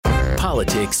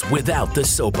politics without the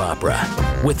soap opera,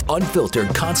 with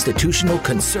unfiltered constitutional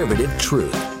conservative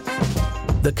truth.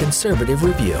 The Conservative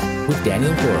Review with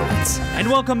Daniel Horowitz. And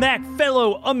welcome back,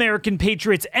 fellow American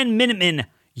patriots and Minutemen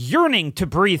yearning to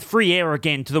breathe free air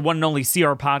again to the one and only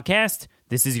CR Podcast.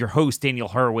 This is your host, Daniel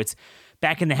Horowitz,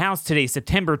 back in the house today,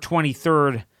 September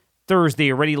 23rd,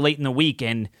 Thursday, already late in the week,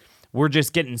 and we're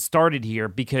just getting started here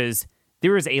because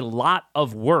there is a lot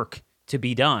of work to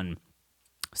be done.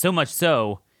 So much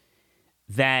so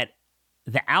that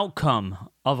the outcome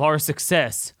of our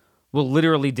success will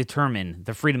literally determine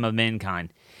the freedom of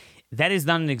mankind. That is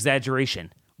not an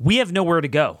exaggeration. We have nowhere to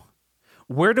go.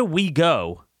 Where do we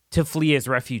go to flee as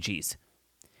refugees?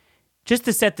 Just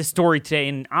to set the story today,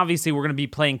 and obviously we're going to be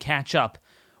playing catch up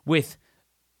with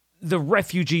the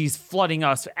refugees flooding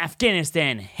us,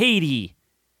 Afghanistan, Haiti.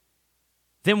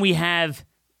 Then we have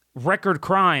record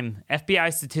crime,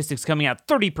 FBI statistics coming out,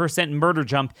 30% murder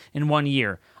jump in 1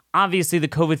 year. Obviously, the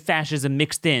COVID fascism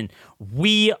mixed in.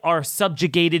 We are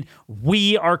subjugated.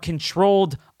 We are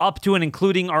controlled up to and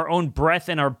including our own breath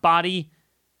and our body,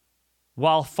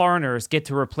 while foreigners get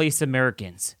to replace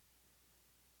Americans.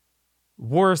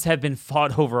 Wars have been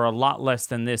fought over a lot less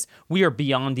than this. We are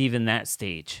beyond even that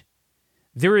stage.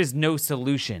 There is no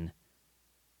solution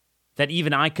that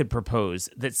even I could propose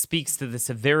that speaks to the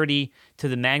severity, to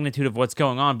the magnitude of what's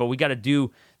going on, but we got to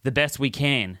do the best we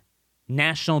can.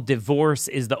 National divorce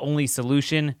is the only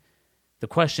solution. The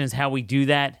question is how we do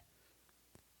that.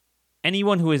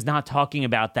 Anyone who is not talking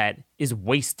about that is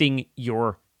wasting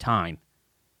your time.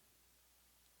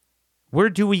 Where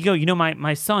do we go? You know,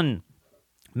 my son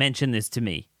mentioned this to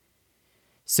me.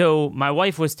 So my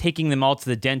wife was taking them all to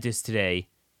the dentist today,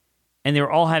 and they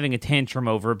were all having a tantrum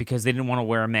over because they didn't want to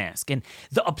wear a mask. And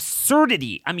the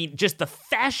absurdity, I mean, just the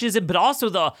fascism, but also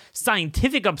the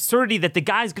scientific absurdity that the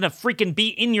guy's going to freaking be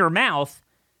in your mouth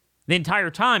the entire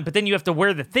time, but then you have to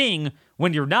wear the thing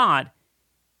when you're not.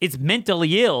 It's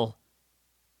mentally ill.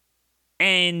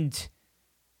 And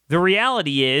the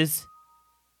reality is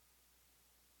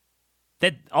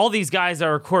that all these guys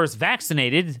are, of course,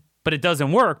 vaccinated, but it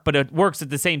doesn't work, but it works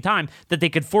at the same time that they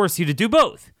could force you to do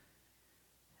both.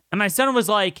 And my son was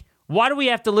like, why do we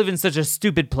have to live in such a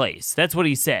stupid place? That's what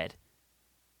he said.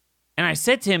 And I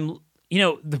said to him, you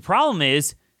know, the problem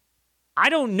is, I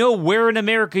don't know where in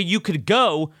America you could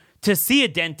go to see a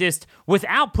dentist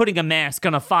without putting a mask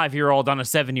on a 5-year-old, on a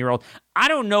 7-year-old. I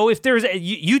don't know if there's,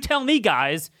 you tell me,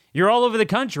 guys, you're all over the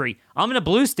country. I'm in a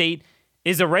blue state.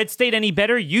 Is a red state any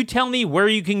better? You tell me where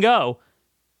you can go.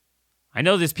 I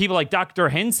know there's people like Dr.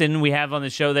 Henson we have on the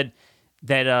show that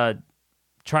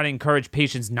try to encourage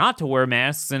patients not to wear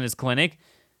masks in his clinic.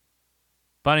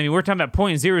 But, I mean, we're talking about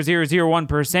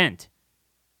 0.0001%.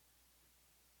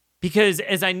 Because,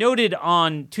 as I noted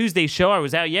on Tuesday's show, I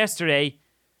was out yesterday,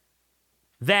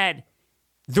 that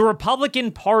the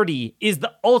Republican Party is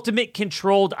the ultimate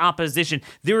controlled opposition.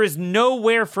 There is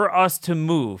nowhere for us to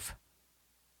move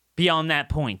beyond that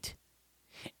point.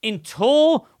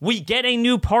 Until we get a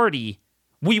new party,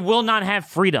 we will not have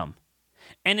freedom.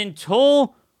 And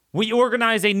until we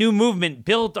organize a new movement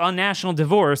built on national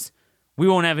divorce, we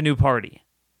won't have a new party.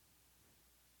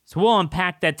 So we'll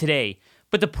unpack that today.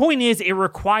 But the point is, it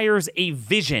requires a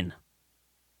vision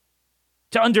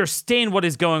to understand what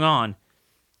is going on.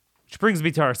 Which brings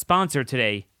me to our sponsor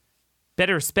today,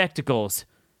 Better Spectacles.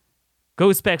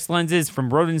 Go Specs lenses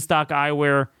from Rodenstock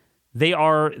Eyewear. They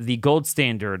are the gold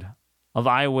standard of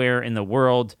eyewear in the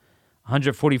world.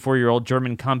 144-year-old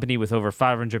German company with over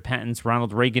 500 patents.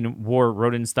 Ronald Reagan wore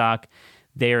Rodenstock.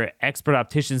 They're expert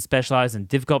opticians specialized in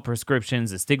difficult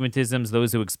prescriptions, astigmatisms,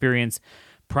 those who experience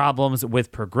problems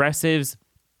with progressives.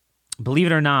 Believe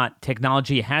it or not,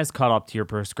 technology has caught up to your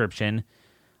prescription.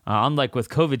 Unlike with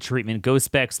COVID treatment, Go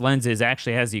Specs lenses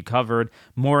actually has you covered.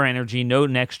 More energy, no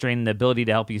neck strain, the ability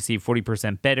to help you see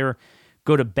 40% better.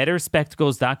 Go to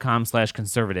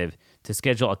betterspectacles.com/conservative to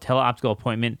schedule a teleoptical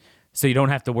appointment so you don't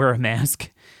have to wear a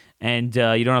mask and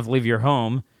you don't have to leave your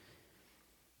home.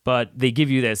 But they give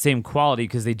you that same quality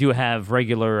because they do have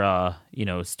regular,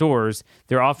 stores.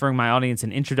 They're offering my audience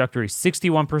an introductory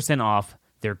 61% off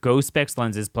their Go Specs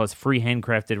lenses plus free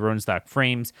handcrafted Rodenstock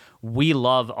frames. We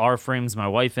love our frames, my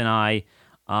wife and I.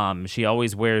 She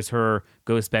always wears her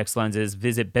Go Specs lenses.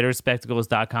 Visit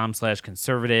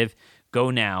betterspectacles.com/conservative.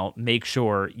 Go now. Make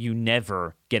sure you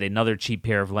never get another cheap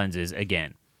pair of lenses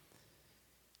again.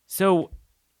 So,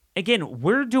 again,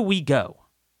 where do we go?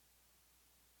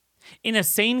 In a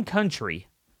sane country,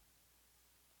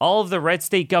 all of the red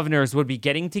state governors would be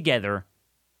getting together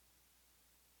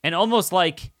and almost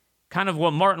like kind of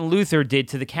what Martin Luther did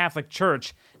to the Catholic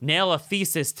Church, nail a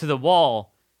thesis to the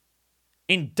wall,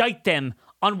 indict them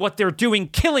on what they're doing,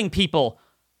 killing people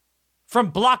from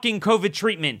blocking COVID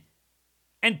treatment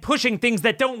and pushing things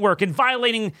that don't work and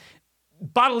violating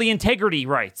bodily integrity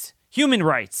rights, human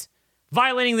rights,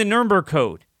 violating the Nuremberg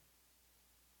Code.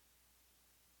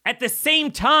 At the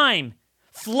same time,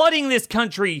 flooding this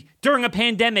country during a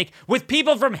pandemic with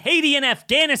people from Haiti and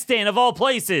Afghanistan, of all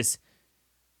places.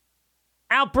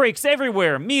 Outbreaks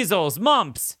everywhere, measles,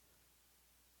 mumps.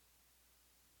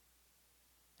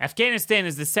 Afghanistan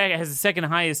is has the second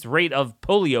highest rate of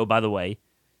polio, by the way.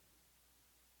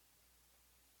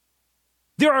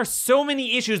 There are so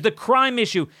many issues, the crime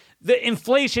issue, the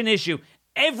inflation issue,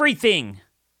 everything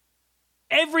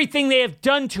they have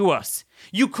done to us.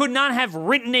 You could not have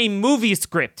written a movie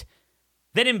script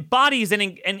that embodies and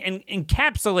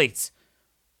encapsulates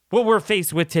what we're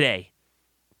faced with today.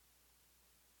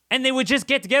 And they would just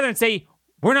get together and say,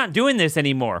 we're not doing this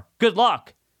anymore. Good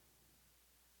luck.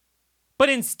 But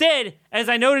instead, as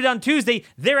I noted on Tuesday,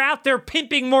 they're out there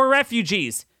pimping more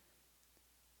refugees.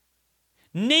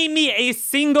 Name me a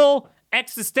single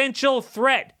existential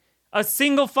threat, a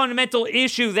single fundamental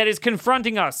issue that is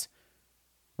confronting us,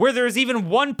 where there is even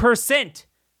 1%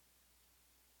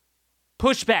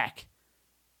 pushback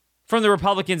from the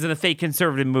Republicans and the fake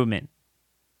conservative movement.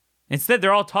 Instead,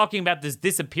 they're all talking about this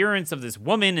disappearance of this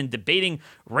woman and debating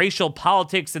racial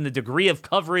politics and the degree of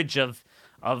coverage of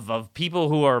people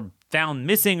who are found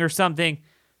missing or something.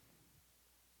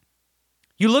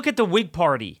 You look at the Whig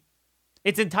Party.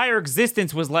 Its entire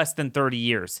existence was less than 30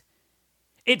 years.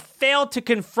 It failed to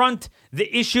confront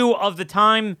the issue of the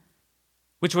time,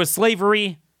 which was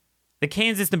slavery. The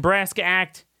Kansas-Nebraska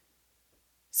Act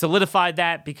solidified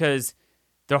that because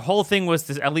the whole thing was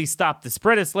to at least stop the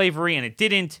spread of slavery, and it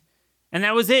didn't. And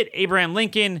that was it. Abraham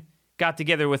Lincoln got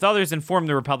together with others and formed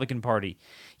the Republican Party.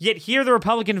 Yet here the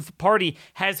Republican Party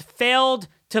has failed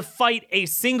to fight a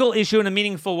single issue in a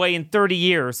meaningful way in 30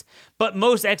 years, but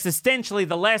most existentially,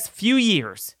 the last few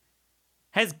years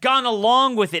has gone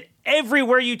along with it.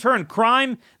 Everywhere you turn,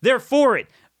 crime, they're for it.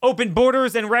 Open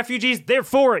borders and refugees, they're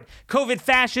for it. COVID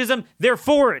fascism, they're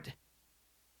for it.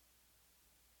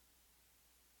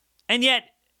 And yet,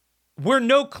 we're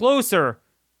no closer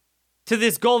to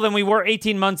this goal than we were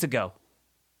 18 months ago.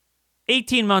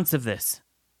 18 months of this.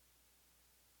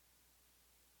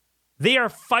 They are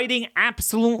fighting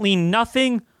absolutely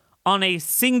nothing on a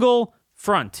single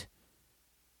front.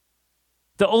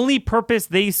 The only purpose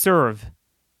they serve,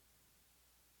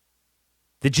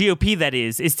 the GOP that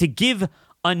is to give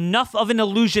enough of an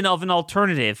illusion of an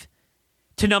alternative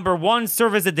to, number one,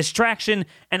 serve as a distraction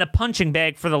and a punching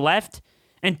bag for the left,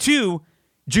 and two,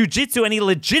 jujitsu any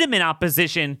legitimate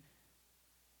opposition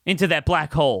into that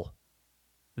black hole.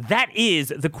 That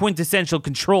is the quintessential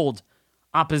controlled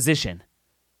opposition.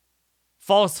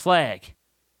 False flag.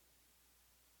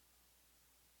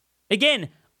 Again,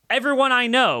 everyone I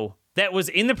know that was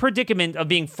in the predicament of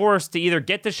being forced to either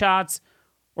get the shots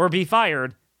or be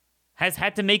fired has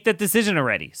had to make that decision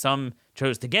already. Some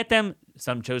chose to get them,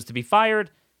 some chose to be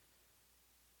fired.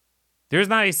 There's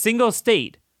not a single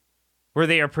state where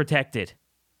they are protected.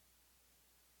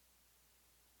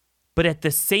 But at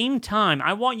the same time,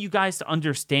 I want you guys to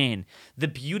understand the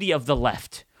beauty of the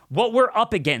left, what we're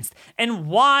up against, and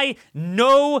why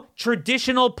no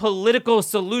traditional political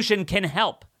solution can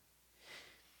help.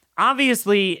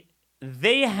 Obviously,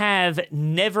 they have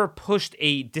never pushed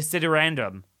a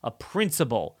desiderandum, a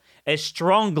principle, as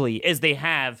strongly as they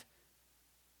have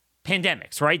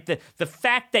pandemics, right? The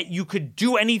fact that you could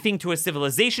do anything to a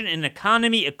civilization, an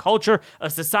economy, a culture, a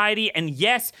society, and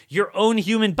yes, your own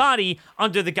human body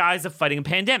under the guise of fighting a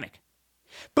pandemic.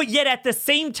 But yet at the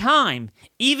same time,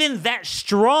 even that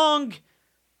strong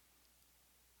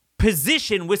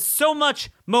position with so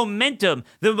much momentum,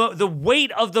 the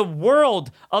weight of the world,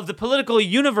 of the political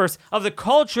universe, of the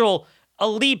cultural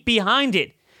elite behind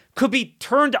it, could be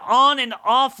turned on and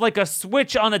off like a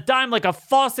switch on a dime, like a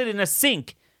faucet in a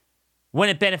sink when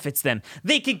it benefits them.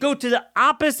 They could go to the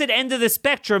opposite end of the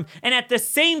spectrum, and at the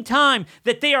same time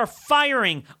that they are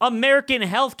firing American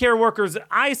healthcare workers,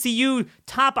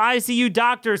 top ICU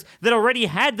doctors that already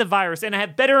had the virus and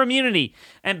have better immunity,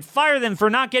 and fire them for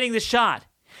not getting the shot,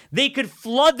 they could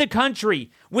flood the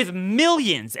country with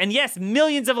millions, and yes,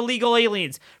 millions of illegal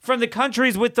aliens from the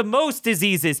countries with the most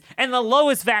diseases and the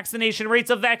lowest vaccination rates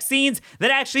of vaccines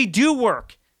that actually do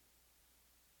work.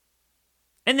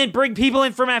 And then bring people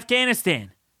in from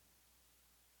Afghanistan.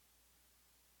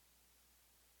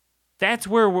 That's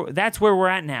where we're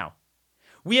at now.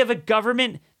 We have a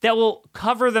government that will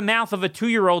cover the mouth of a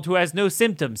 2-year-old who has no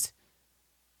symptoms,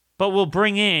 but will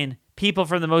bring in people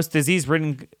from the most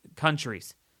disease-ridden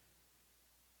countries.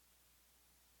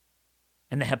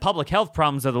 And the public health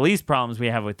problems are the least problems we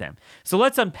have with them. So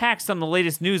let's unpack some of the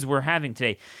latest news we're having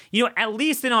today. At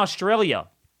least in Australia,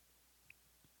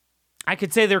 I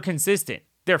could say they're consistent.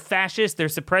 They're fascist, they're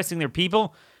suppressing their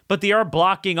people, but they are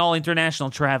blocking all international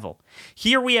travel.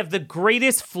 Here we have the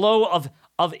greatest flow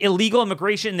of illegal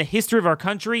immigration in the history of our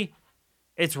country.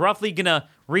 It's roughly going to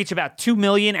reach about 2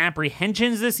 million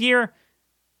apprehensions this year.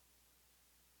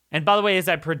 And by the way, as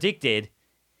I predicted,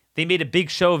 they made a big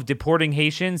show of deporting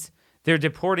Haitians. They're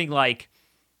deporting less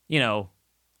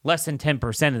than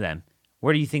 10% of them.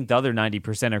 Where do you think the other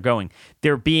 90% are going?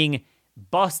 They're being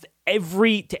bussed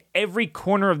to every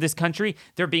corner of this country.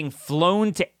 They're being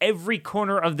flown to every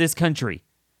corner of this country.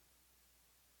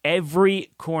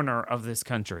 Every corner of this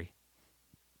country.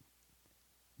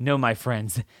 No, my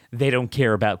friends, they don't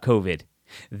care about COVID.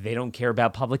 They don't care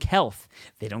about public health.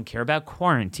 They don't care about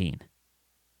quarantine.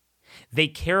 They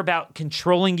care about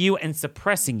controlling you and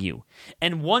suppressing you.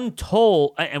 And one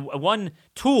tool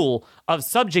of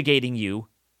subjugating you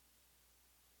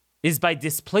is by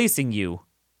displacing you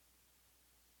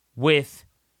with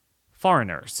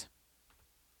foreigners.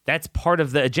 That's part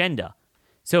of the agenda.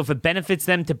 So if it benefits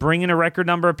them to bring in a record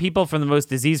number of people from the most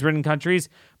disease-ridden countries,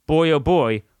 boy, oh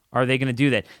boy, are they going to do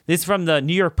that. This is from the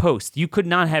New York Post. You could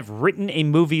not have written a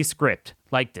movie script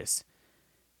like this.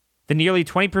 The nearly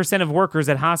 20% of workers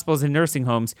at hospitals and nursing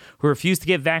homes who refuse to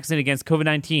get vaccinated against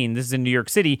COVID-19, this is in New York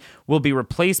City, will be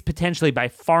replaced potentially by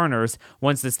foreigners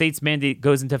once the state's mandate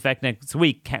goes into effect next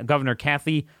week, Governor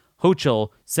Kathy Hochul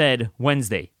said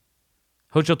Wednesday.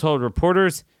 Hochul told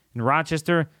reporters in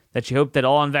Rochester that she hoped that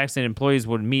all unvaccinated employees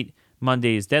would meet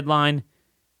Monday's deadline.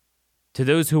 To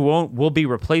those who won't, we'll be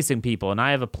replacing people, and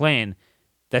I have a plan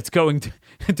that's going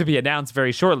to be announced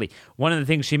very shortly. One of the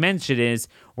things she mentioned is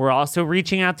we're also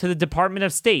reaching out to the Department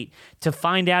of State to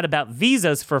find out about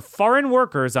visas for foreign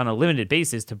workers on a limited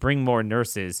basis to bring more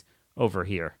nurses over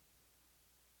here.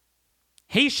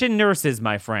 Haitian nurses,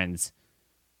 my friends.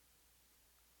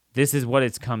 This is what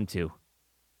it's come to.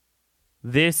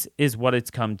 This is what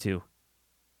it's come to.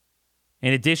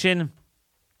 In addition,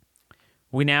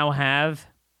 we now have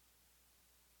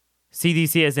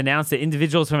CDC has announced that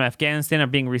individuals from Afghanistan are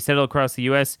being resettled across the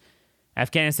U.S.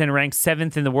 Afghanistan ranks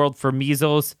 7th in the world for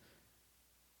measles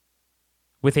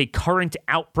with a current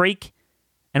outbreak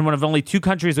and one of only 2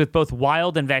 countries with both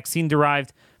wild and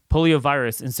vaccine-derived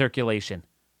poliovirus in circulation.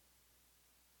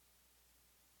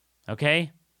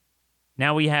 Okay?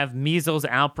 Now we have measles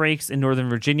outbreaks in Northern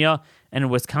Virginia and in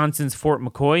Wisconsin's Fort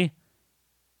McCoy.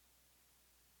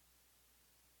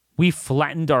 We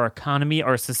flattened our economy,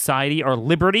 our society, our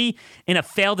liberty in a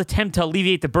failed attempt to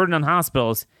alleviate the burden on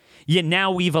hospitals. Yet now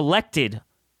we've elected,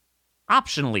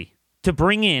 optionally, to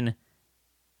bring in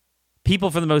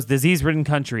people from the most disease-ridden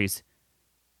countries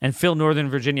and fill Northern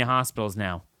Virginia hospitals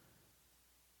now.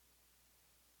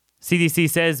 CDC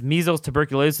says measles,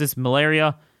 tuberculosis,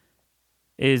 malaria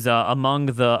is among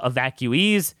the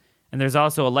evacuees, and there's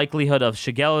also a likelihood of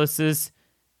shigellosis,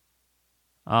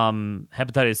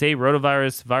 hepatitis A,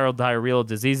 rotavirus, viral diarrheal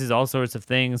diseases, all sorts of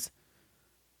things.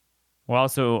 We're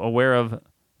also aware of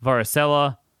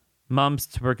varicella, mumps,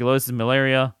 tuberculosis,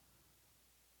 malaria.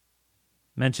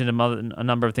 Mentioned a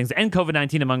number of things, and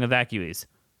COVID-19 among evacuees.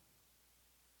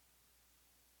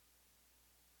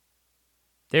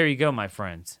 There you go, my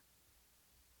friends.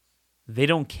 They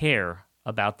don't care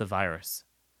about the virus.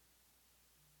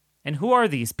 And who are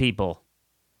these people?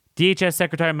 DHS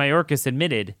Secretary Mayorkas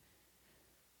admitted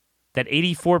that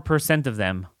 84% of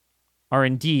them are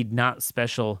indeed not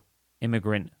special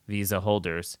immigrant visa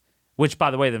holders, which,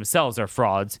 by the way, themselves are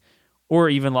frauds, or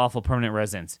even lawful permanent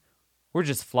residents. We're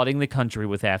just flooding the country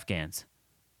with Afghans.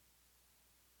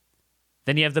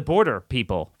 Then you have the border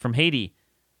people from Haiti.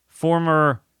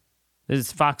 This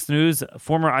is Fox News,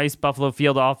 former ICE Buffalo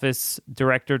Field Office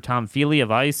Director Tom Feely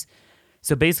of ICE.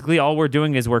 So basically all we're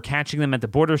doing is we're catching them at the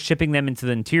border, shipping them into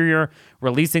the interior,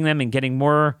 releasing them and getting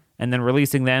more, and then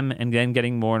releasing them, and then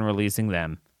getting more and releasing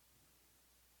them.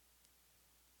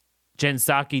 Jen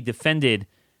Psaki defended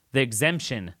the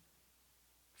exemption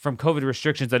from COVID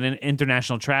restrictions on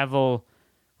international travel,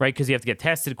 right? Because you have to get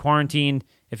tested, quarantined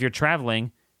if you're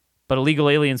traveling, but illegal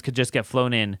aliens could just get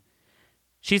flown in.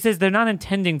 She says they're not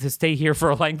intending to stay here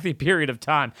for a lengthy period of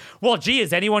time. Well, gee,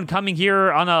 is anyone coming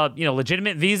here on a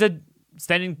legitimate visa,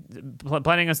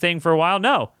 planning on staying for a while?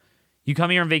 No. You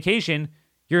come here on vacation,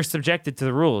 you're subjected to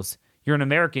the rules. You're an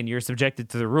American, you're subjected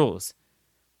to the rules.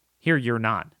 Here, you're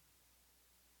not.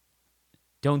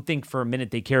 Don't think for a minute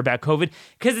they care about COVID,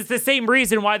 because it's the same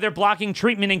reason why they're blocking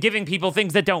treatment and giving people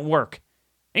things that don't work,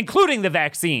 including the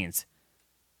vaccines.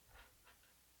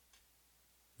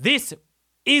 This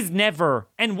is never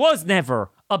and was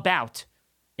never about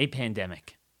a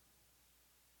pandemic.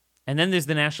 And then there's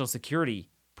the national security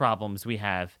problems we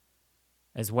have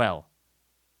as well.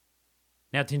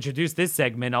 Now, to introduce this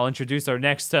segment, I'll introduce our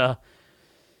next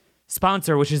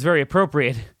sponsor, which is very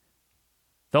appropriate.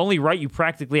 The only right you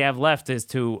practically have left is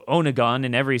to own a gun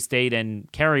in every state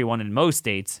and carry one in most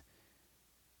states.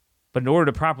 But in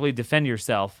order to properly defend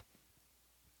yourself,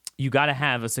 you got to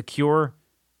have a secure,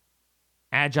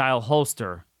 agile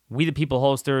holster. We the People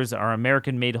Holsters, our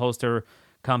American-made holster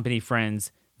company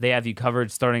friends, they have you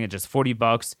covered starting at just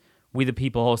 $40. We the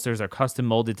People Holsters are custom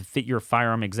molded to fit your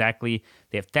firearm exactly.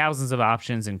 They have thousands of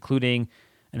options, including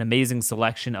an amazing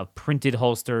selection of printed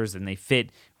holsters, and they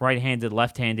fit right-handed,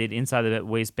 left-handed, inside the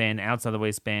waistband, outside the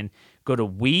waistband. Go to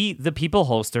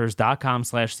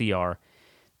wethepeopleholsters.com/CR.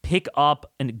 Pick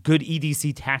up a good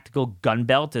EDC tactical gun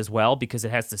belt as well, because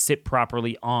it has to sit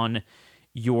properly on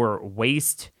your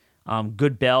waist.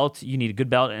 Good belt. You need a good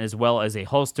belt as well as a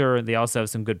holster. They also have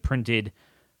some good printed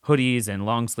hoodies and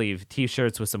long-sleeve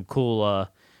T-shirts with some cool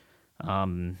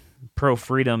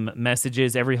pro-freedom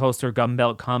messages. Every holster gun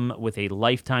belt come with a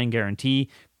lifetime guarantee.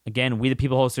 Again,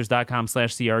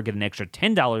 wethepeopleholsters.com/CR. Get an extra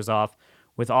 $10 off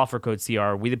with offer code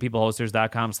CR.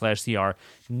 wethepeopleholsters.com/CR.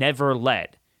 Never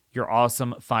let your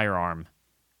awesome firearm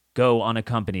go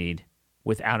unaccompanied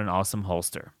without an awesome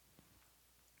holster.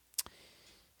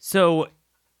 So,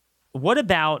 what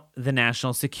about the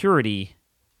national security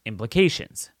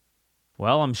implications?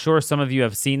 Well, I'm sure some of you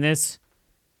have seen this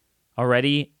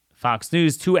already. Fox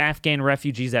News, 2 Afghan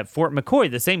refugees at Fort McCoy,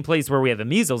 the same place where we have a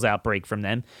measles outbreak from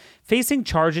them, facing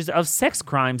charges of sex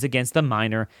crimes against a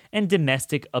minor and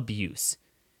domestic abuse.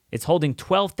 It's holding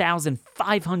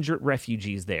 12,500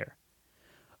 refugees there.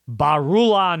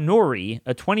 Barullah Nouri,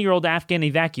 a 20-year-old Afghan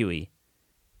evacuee.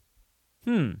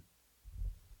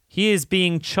 He is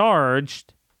being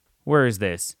charged... Where is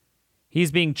this?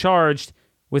 He's being charged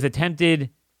with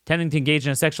attempting to engage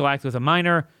in a sexual act with a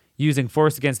minor, using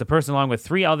force against the person, along with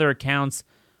 3 other accounts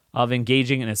of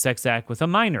engaging in a sex act with a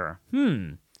minor.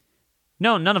 No,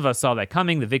 none of us saw that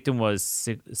coming. The victim was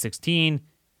 16.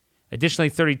 Additionally,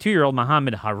 32-year-old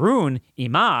Mohammed Haroon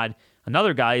Imad,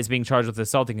 another guy, is being charged with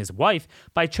assaulting his wife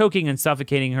by choking and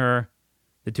suffocating her.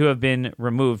 The 2 have been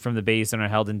removed from the base and are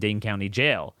held in Dane County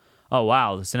Jail. Oh,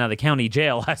 wow. So now the county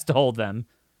jail has to hold them.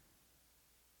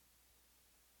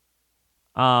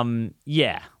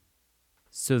 Yeah.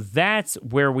 So that's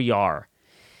where we are.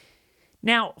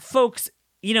 Now, folks,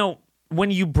 you know, when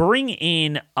you bring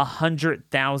in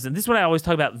 100,000, this is what I always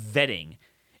talk about vetting.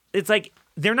 It's like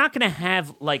they're not going to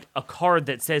have like a card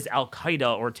that says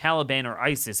Al-Qaeda or Taliban or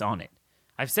ISIS on it.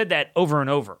 I've said that over and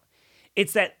over.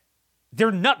 It's that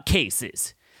they're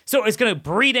nutcases. So it's going to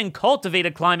breed and cultivate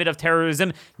a climate of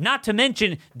terrorism, not to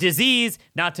mention disease,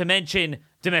 not to mention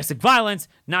domestic violence,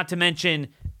 not to mention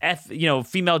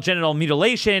female genital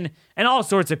mutilation, and all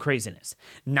sorts of craziness.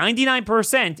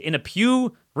 99% in a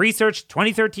Pew Research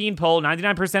 2013 poll,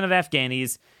 99% of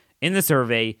Afghanis in the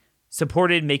survey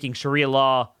supported making Sharia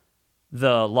law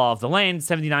the law of the land.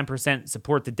 79%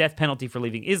 support the death penalty for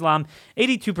leaving Islam.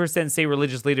 82% say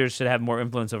religious leaders should have more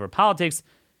influence over politics.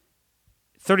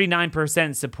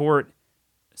 39% support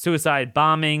suicide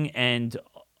bombing, and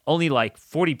only like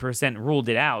 40% ruled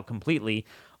it out completely.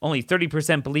 Only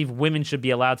 30% believe women should be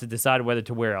allowed to decide whether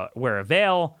to wear a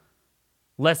veil.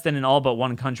 Less than in all but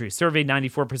one country surveyed.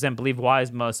 94% believe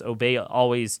wives must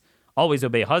always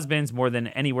obey husbands, more than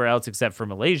anywhere else except for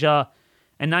Malaysia.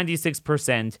 And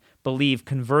 96% believe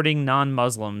converting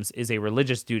non-Muslims is a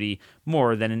religious duty,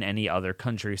 more than in any other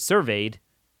country surveyed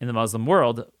in the Muslim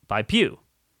world by Pew.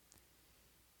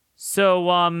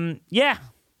 So, yeah,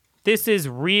 this is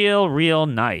real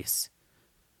nice.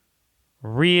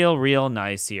 Real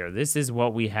nice here. This is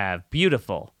what we have.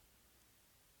 Beautiful.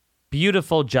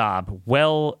 Beautiful job.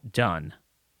 Well done.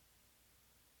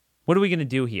 What are we going to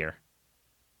do here?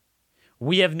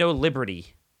 We have no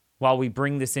liberty while we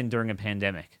bring this in during a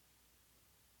pandemic.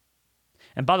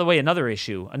 And by the way,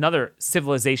 another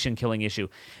civilization-killing issue.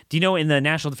 Do you know in the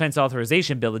National Defense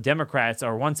Authorization Bill, the Democrats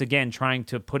are once again trying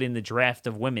to put in the draft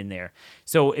of women there.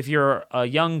 So if you're a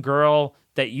young girl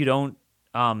that you don't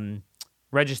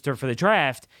register for the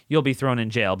draft, you'll be thrown in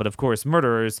jail. But of course,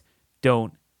 murderers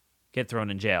don't get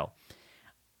thrown in jail.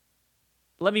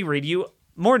 Let me read you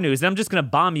more news, and I'm just going to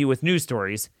bomb you with news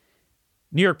stories.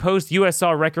 New York Post, U.S.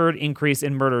 saw record increase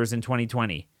in murders in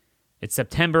 2020. It's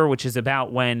September, which is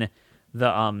about when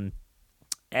the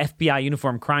FBI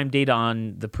uniform crime data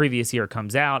on the previous year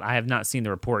comes out. I have not seen the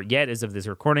report yet as of this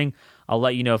recording. I'll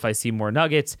let you know if I see more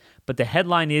nuggets. But the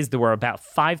headline is there were about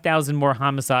 5,000 more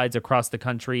homicides across the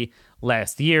country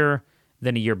last year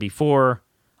than a year before.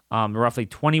 roughly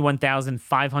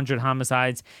 21,500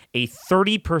 homicides, a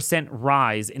 30%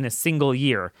 rise in a single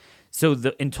year. So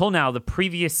until now, the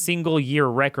previous single year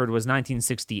record was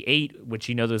 1968, which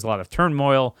there's a lot of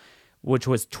turmoil, which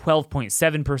was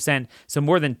 12.7%. So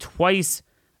more than twice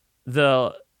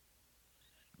the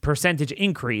percentage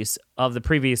increase of the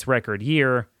previous record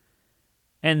year.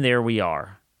 And there we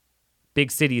are.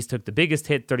 Big cities took the biggest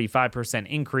hit, 35%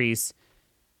 increase.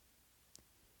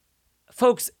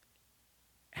 Folks,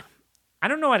 I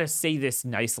don't know how to say this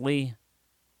nicely,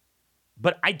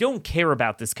 but I don't care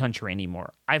about this country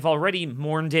anymore. I've already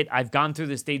mourned it. I've gone through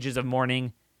the stages of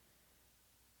mourning.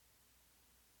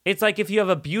 It's like if you have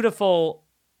a beautiful,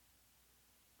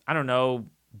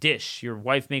 dish. Your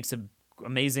wife makes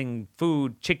amazing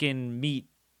food, chicken, meat,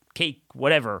 cake,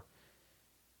 whatever.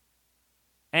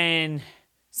 And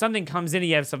something comes in,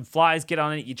 you have some flies get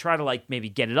on it, you try to maybe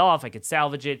get it off, I could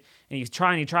salvage it, and you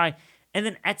try. And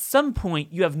then at some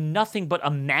point, you have nothing but a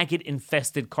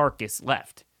maggot-infested carcass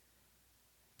left.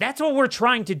 That's what we're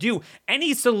trying to do.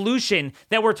 Any solution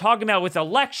that we're talking about with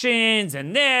elections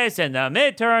and this and the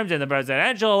midterms and the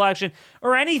presidential election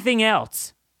or anything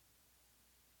else,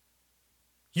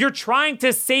 you're trying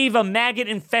to save a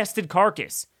maggot-infested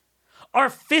carcass. Our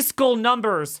fiscal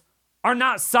numbers are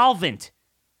not solvent.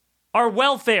 Our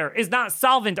welfare is not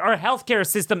solvent. Our healthcare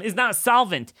system is not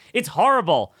solvent. It's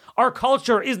horrible. Our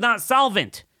culture is not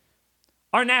solvent.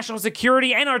 Our national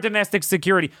security and our domestic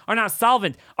security are not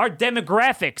solvent. Our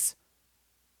demographics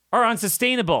are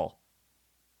unsustainable.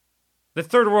 The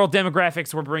third world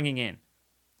demographics we're bringing in.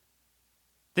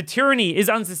 The tyranny is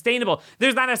unsustainable.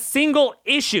 There's not a single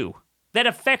issue that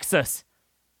affects us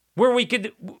where we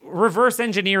could reverse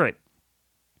engineer it.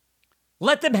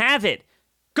 Let them have it.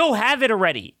 Go have it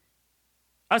already.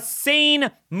 A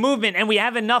sane movement, and we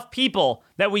have enough people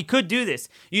that we could do this.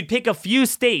 You'd pick a few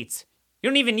states. You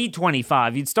don't even need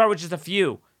 25. You'd start with just a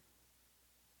few.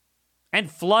 And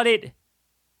flood it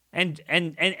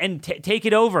and take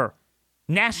it over.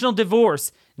 National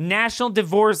divorce. National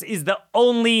divorce is the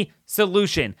only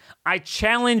solution. I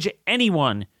challenge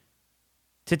anyone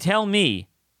to tell me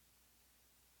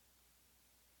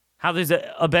how there's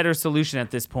a better solution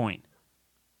at this point.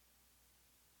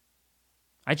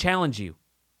 I challenge you.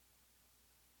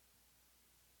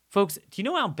 Folks, do you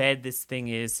know how bad this thing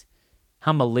is?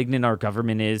 How malignant our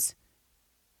government is?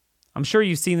 I'm sure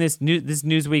you've seen this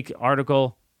Newsweek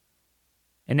article.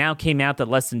 It now came out that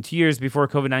less than 2 years before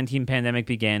COVID-19 pandemic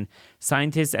began,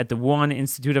 scientists at the Wuhan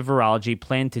Institute of Virology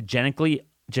plan to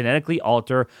genetically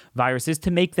alter viruses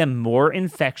to make them more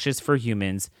infectious for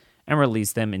humans and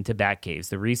release them into bat caves.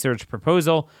 The research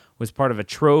proposal was part of a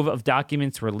trove of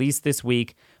documents released this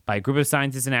week by a group of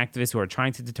scientists and activists who are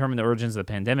trying to determine the origins of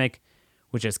the pandemic,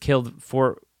 which has killed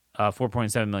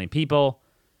 4.7 million people.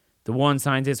 The Wuhan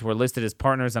scientists were listed as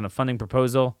partners on a funding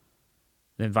proposal,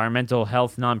 the environmental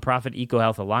health nonprofit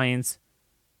EcoHealth Alliance.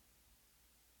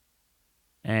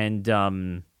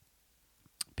 And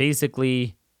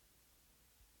basically,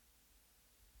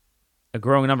 a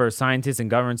growing number of scientists and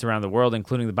governments around the world,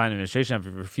 including the Biden administration,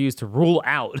 have refused to rule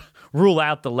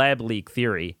out the lab leak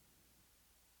theory.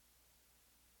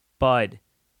 But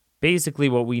basically,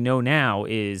 what we know now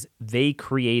is they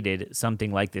created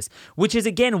something like this, which is,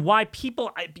 again, why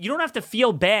you don't have to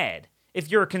feel bad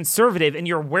if you're a conservative and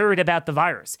you're worried about the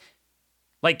virus.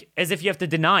 As if you have to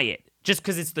deny it, just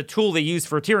because it's the tool they use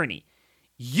for tyranny.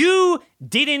 You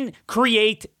didn't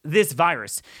create this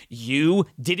virus. You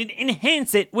didn't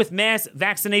enhance it with mass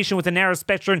vaccination with a narrow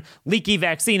spectrum leaky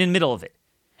vaccine in the middle of it.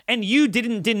 And you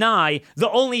didn't deny the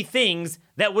only things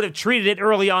that would have treated it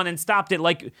early on and stopped it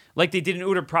like they did in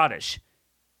Uttar Pradesh.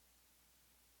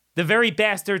 The very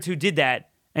bastards who did that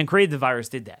and created the virus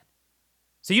did that.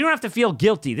 So you don't have to feel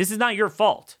guilty. This is not your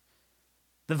fault.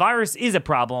 The virus is a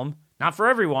problem, not for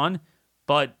everyone,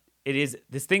 but it is.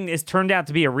 This thing has turned out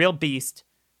to be a real beast.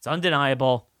 It's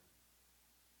undeniable.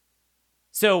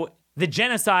 So the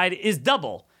genocide is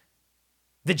double.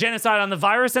 The genocide on the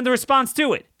virus and the response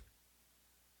to it.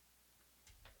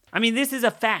 I mean, this is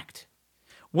a fact.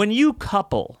 When you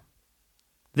couple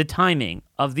the timing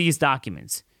of these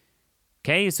documents,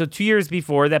 okay, so 2 years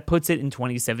before, that puts it in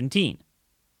 2017.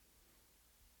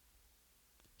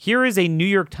 Here is a New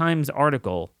York Times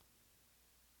article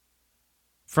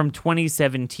from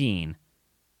 2017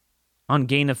 on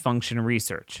gain-of-function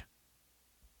research.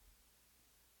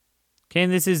 Okay,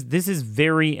 and this is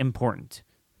very important.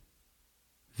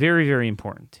 Very, very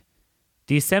important.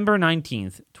 December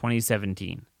 19th,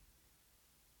 2017.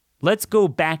 Let's go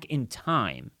back in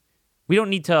time. We don't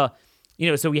need to,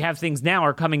 so we have things now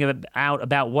are coming out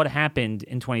about what happened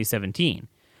in 2017.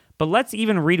 But let's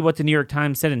even read what the New York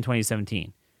Times said in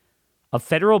 2017. A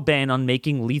federal ban on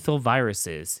making lethal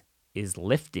viruses is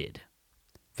lifted.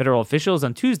 Federal officials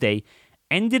on Tuesday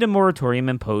ended a moratorium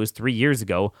imposed 3 years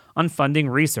ago on funding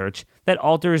research that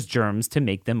alters germs to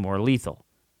make them more lethal.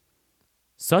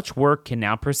 Such work can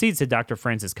now proceed, said Dr.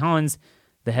 Francis Collins,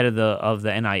 the head of the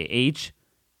NIH,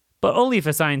 but only if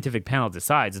a scientific panel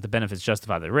decides that the benefits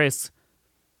justify the risks.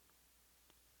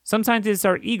 Some scientists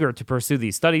are eager to pursue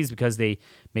these studies because they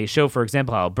may show, for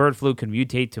example, how bird flu can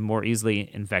mutate to more easily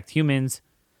infect humans.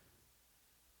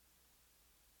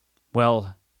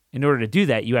 Well, in order to do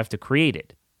that, you have to create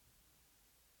it.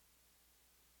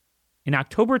 In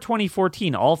October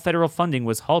 2014, all federal funding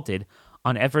was halted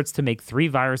on efforts to make 3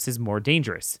 viruses more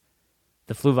dangerous: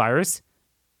 the flu virus,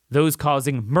 those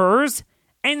causing MERS,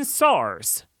 and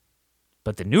SARS.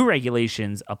 But the new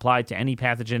regulations apply to any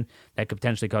pathogen that could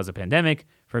potentially cause a pandemic.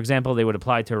 For example, they would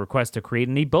apply to a request to create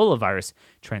an Ebola virus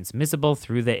transmissible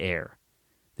through the air.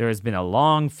 There has been a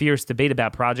long, fierce debate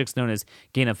about projects known as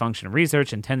gain-of-function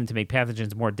research intended to make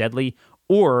pathogens more deadly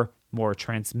or more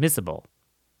transmissible.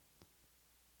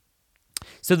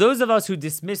 So those of us who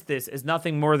dismiss this as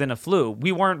nothing more than a flu,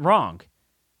 we weren't wrong.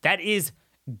 That is,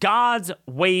 God's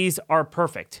ways are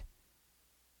perfect.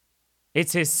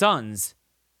 It's his sons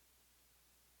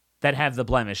that have the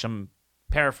blemish. I'm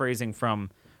paraphrasing from,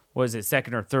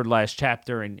 second or third last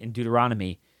chapter in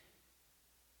Deuteronomy.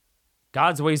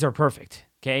 God's ways are perfect,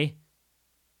 okay?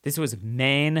 This was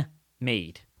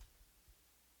man-made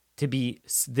to be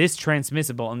this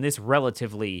transmissible and this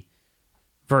relatively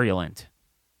virulent.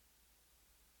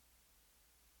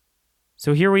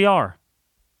 So here we are.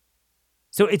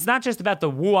 So it's not just about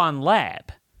the Wuhan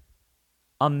lab.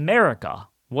 America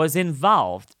was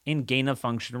involved in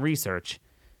gain-of-function research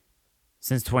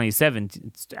since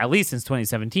 2017, at least since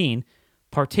 2017,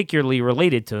 particularly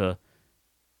related to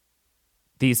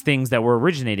these things that were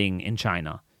originating in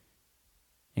China,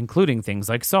 including things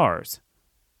like SARS.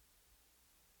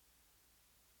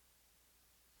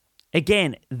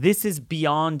 Again, this is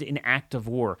beyond an act of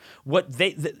war.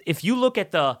 If you look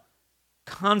at the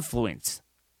confluence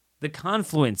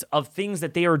of things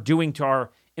that they are doing to our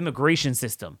immigration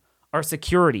system, our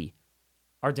security,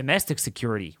 our domestic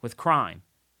security with crime,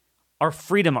 our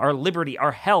freedom, our liberty,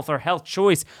 our health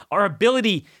choice, our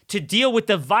ability to deal with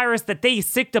the virus that they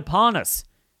sicked upon us.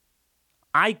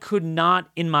 I could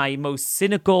not, in my most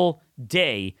cynical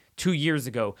day 2 years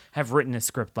ago, have written a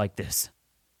script like this.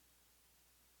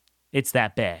 It's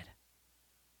that bad.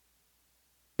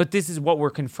 But this is what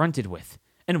we're confronted with.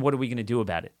 And what are we going to do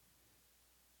about it?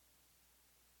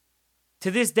 To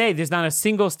this day, there's not a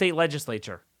single state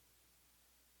legislature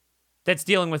that's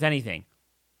dealing with anything.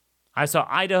 I saw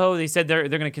Idaho, they said they're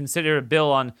going to consider a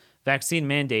bill on vaccine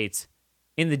mandates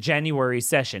in the January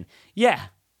session. Yeah,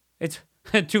 it's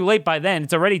too late by then.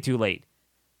 It's already too late.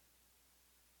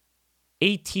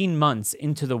 18 months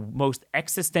into the most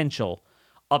existential,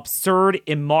 absurd,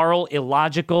 immoral,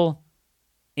 illogical,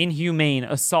 inhumane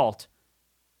assault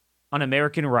on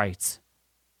American rights,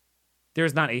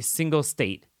 there's not a single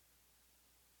state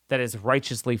that has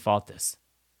righteously fought this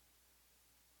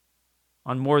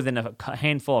on more than a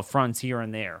handful of fronts here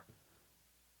and there.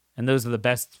 And those are the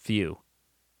best few.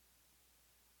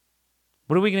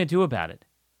 What are we going to do about it?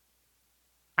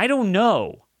 I don't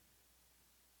know.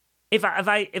 If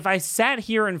I sat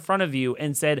here in front of you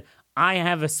and said, I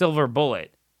have a silver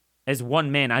bullet as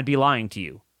one man, I'd be lying to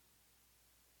you.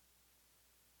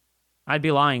 I'd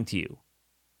be lying to you.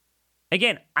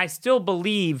 Again, I still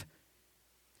believe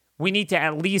we need to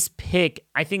at least pick,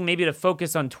 I think maybe to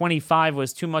focus on 25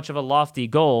 was too much of a lofty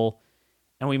goal,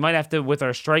 and we might have to, with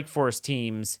our strike force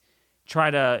teams, try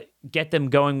to get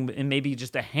them going in maybe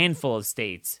just a handful of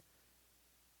states.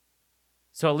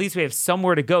 So at least we have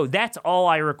somewhere to go. That's all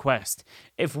I request.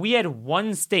 If we had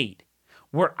one state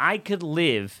where I could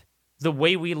live the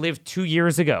way we lived 2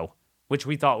 years ago, which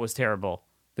we thought was terrible,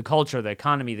 the culture, the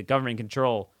economy, the government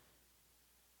control,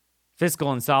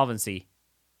 fiscal insolvency,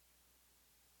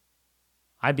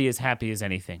 I'd be as happy as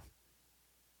anything.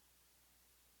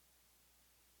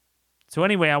 So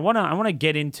anyway, I want to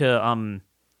get into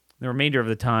the remainder of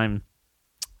the time,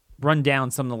 run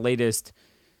down some of the latest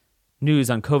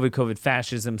news on COVID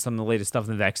fascism, some of the latest stuff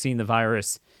in the vaccine, the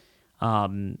virus,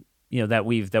 that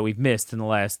we've missed in the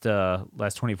last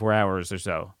 24 hours or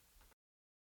so.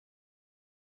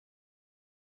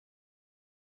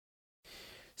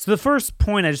 So the first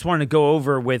point I just wanted to go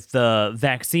over with the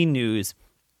vaccine news,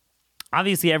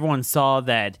 obviously everyone saw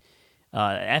that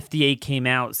FDA came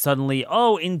out suddenly,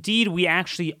 oh, indeed, we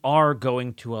actually are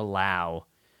going to allow,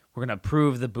 we're going to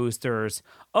approve the boosters,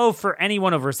 for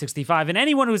anyone over 65 and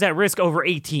anyone who's at risk over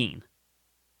 18.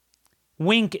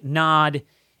 Wink, nod,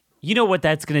 You know what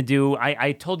that's going to do?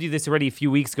 I told you this already a few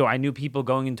weeks ago. I knew people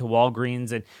going into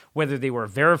Walgreens, and whether they were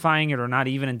verifying it or not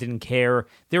even and didn't care,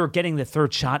 they were getting the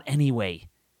third shot anyway.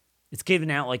 It's given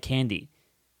out like candy.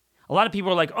 A lot of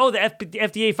people are like, oh, the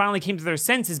FDA finally came to their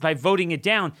senses by voting it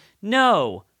down.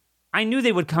 No, I knew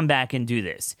they would come back and do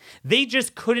this. They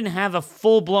just couldn't have a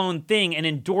full-blown thing and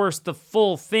endorse the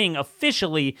full thing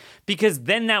officially, because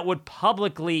then that would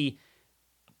publicly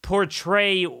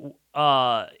portray,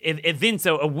 evince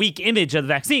a weak image of the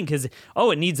vaccine, because,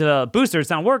 it needs a booster, it's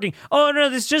not working. Oh, no,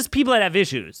 it's just people that have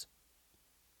issues.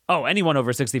 Oh, anyone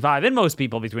over 65, and most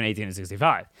people between 18 and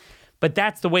 65. But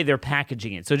that's the way they're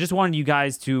packaging it. So just wanted you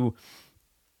guys to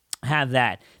have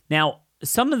that. Now,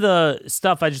 some of the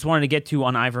stuff I just wanted to get to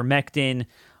on ivermectin,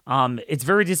 it's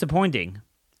very disappointing.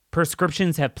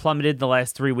 Prescriptions have plummeted the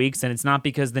last 3 weeks, and it's not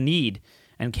because the need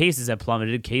and cases have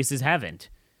plummeted. Cases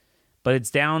haven't. But it's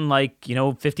down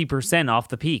 50% off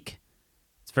the peak.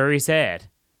 It's very sad.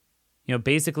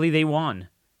 Basically they won.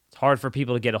 It's hard for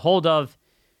people to get a hold of.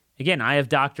 Again, I have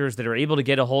doctors that are able to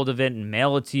get a hold of it and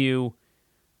mail it to you.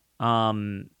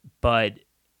 But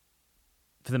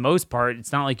for the most part,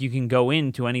 it's not like you can go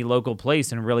into any local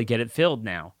place and really get it filled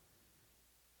now.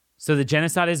 So the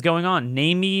genocide is going on.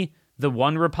 Name me the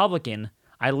one Republican.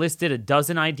 I listed a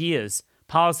dozen ideas,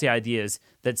 policy ideas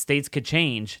that states could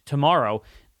change tomorrow.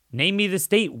 Name me the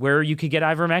state where you could get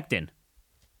ivermectin,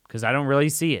 because I don't really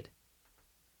see it.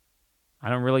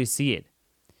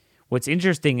 What's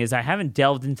interesting is I haven't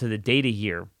delved into the data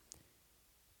here,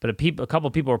 but a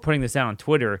couple people were putting this out on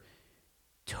Twitter.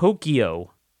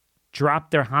 Tokyo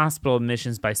dropped their hospital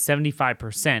admissions by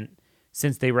 75%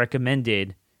 since they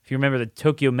recommended, if you remember, the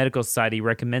Tokyo Medical Society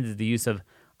recommended the use of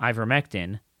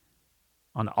ivermectin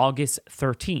on August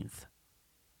 13th.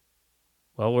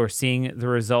 Well, we're seeing the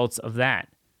results of that.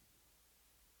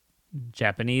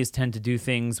 Japanese tend to do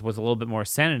things with a little bit more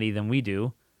sanity than we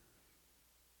do.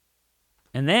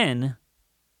 And then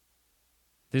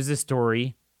there's a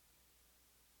story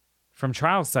from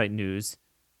Trial Site News.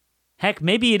 Heck,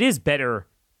 maybe it is better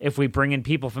if we bring in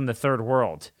people from the third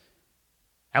world.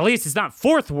 At least it's not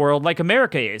fourth world like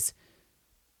America is.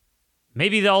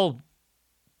 Maybe they'll,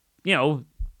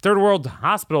 third world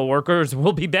hospital workers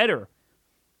will be better.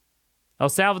 El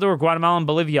Salvador, Guatemala, and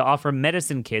Bolivia offer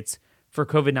medicine kits for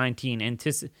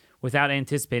COVID-19 without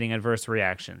anticipating adverse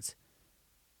reactions.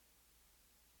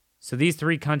 So these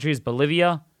three countries,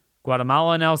 Bolivia,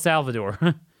 Guatemala, and El Salvador,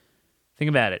 think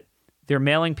about it. They're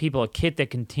mailing people a kit that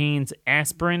contains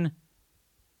aspirin,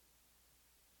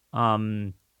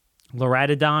 loratadine,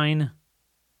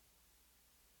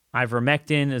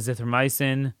 ivermectin,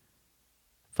 azithromycin,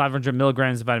 500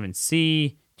 milligrams of vitamin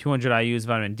C, 200 IUs of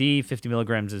vitamin D, 50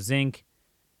 milligrams of zinc,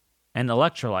 and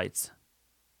electrolytes.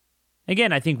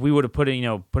 Again, I think we would have put in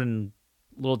a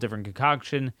little different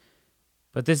concoction,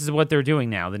 but this is what they're doing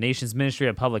now. The nation's Ministry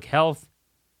of Public Health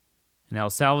in El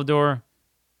Salvador,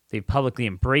 they've publicly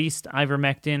embraced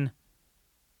ivermectin,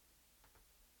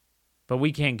 but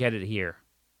we can't get it here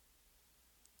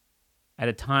at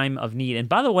a time of need. And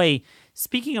by the way,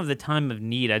 speaking of the time of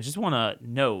need, I just want to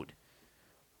note,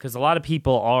 because a lot of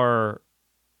people are,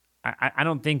 I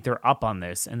don't think they're up on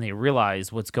this and they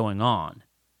realize what's going on.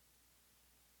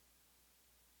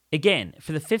 Again,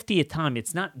 for the 50th time,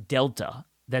 it's not Delta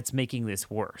that's making this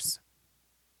worse.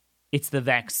 It's the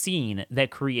vaccine that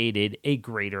created a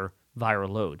greater viral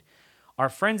load. Our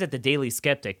friends at the Daily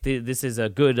Skeptic, this is a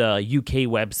good UK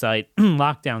website,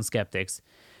 Lockdown Skeptics,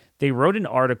 they wrote an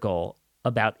article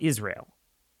about Israel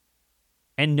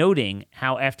and noting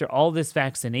how after all this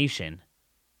vaccination,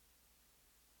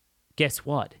 guess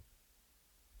what?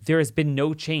 There has been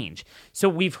no change. So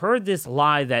we've heard this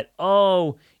lie that,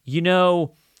 let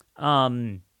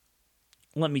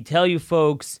me tell you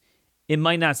folks, it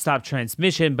might not stop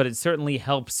transmission, but it certainly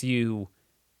helps you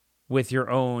with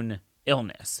your own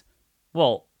illness.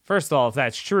 Well, first of all, if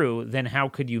that's true, then how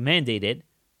could you mandate it?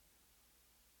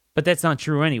 But that's not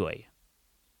true anyway.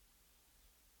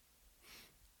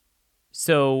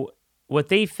 So what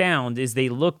they found is they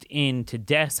looked into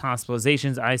deaths,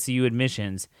 hospitalizations, ICU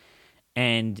admissions,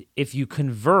 and if you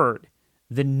convert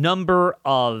the number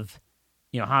of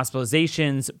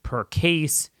hospitalizations per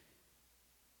case,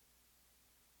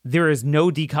 there is no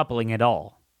decoupling at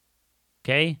all.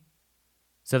 Okay?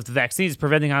 So if the vaccine is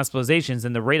preventing hospitalizations,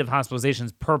 then the rate of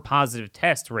hospitalizations per positive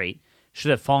test rate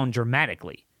should have fallen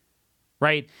dramatically.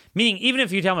 Right? Meaning, even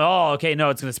if you tell me, it's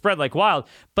going to spread like wild,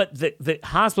 but the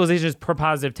hospitalizations per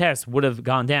positive test would have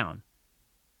gone down.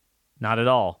 Not at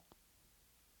all.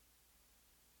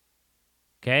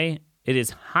 Okay? It is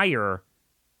higher.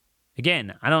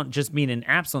 Again, I don't just mean in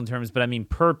absolute terms, but I mean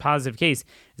per positive case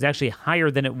is actually higher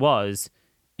than it was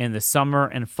in the summer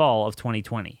and fall of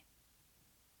 2020.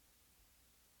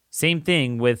 Same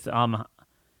thing with the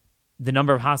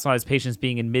number of hospitalized patients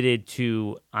being admitted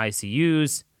to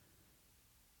ICUs,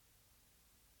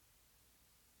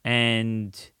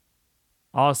 and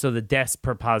also the deaths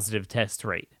per positive test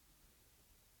rate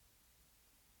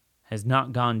has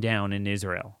not gone down in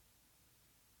Israel.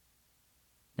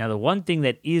 Now, the one thing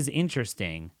that is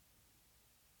interesting,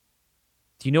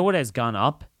 do you know what has gone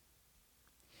up?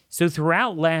 So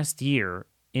throughout last year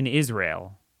in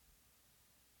Israel,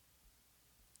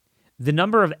 the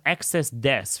number of excess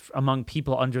deaths among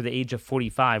people under the age of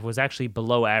 45 was actually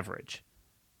below average.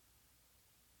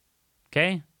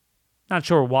 Okay? Not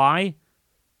sure why,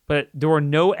 but there were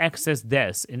no excess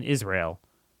deaths in Israel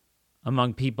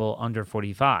among people under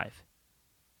 45.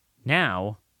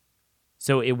 Now,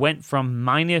 so it went from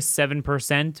minus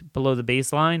 7% below the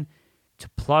baseline to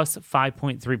plus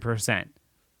 5.3%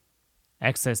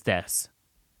 excess deaths.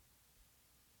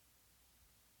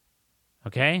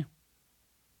 Okay?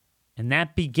 And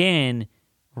that began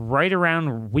right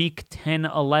around week 10,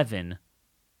 11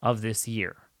 of this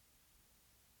year.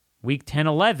 Week 10,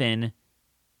 11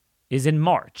 is in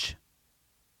March.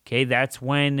 Okay, that's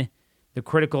when the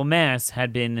critical mass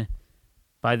had been,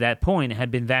 by that point,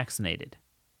 had been vaccinated.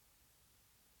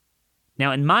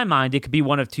 Now, in my mind, it could be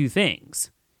one of two things.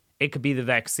 It could be the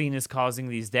vaccine is causing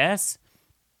these deaths.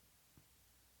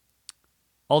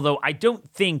 Although I don't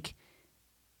think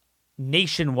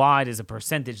nationwide as a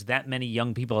percentage that many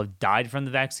young people have died from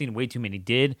the vaccine. Way too many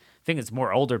did. I think it's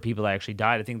more older people that actually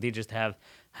died. I think they just have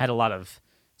had a lot of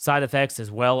side effects as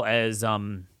well as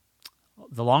the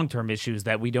long-term issues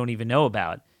that we don't even know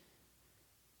about.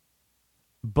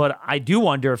 But I do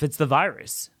wonder if it's the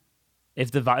virus.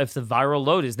 If the viral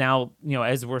load is now,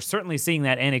 as we're certainly seeing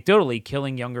that anecdotally,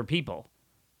 killing younger people.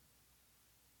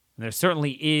 And there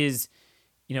certainly is,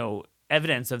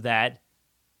 evidence of that.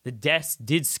 The deaths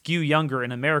did skew younger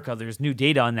in America. There's new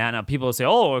data on that. Now people say,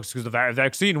 oh, it's because the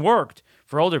vaccine worked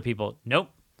for older people. Nope.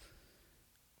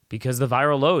 Because the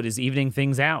viral load is evening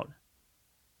things out.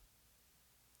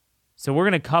 So we're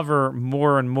going to cover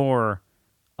more and more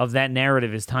of that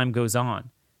narrative as time goes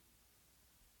on.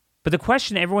 But the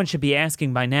question everyone should be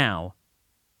asking by now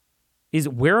is,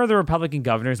 where are the Republican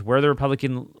governors? Where are the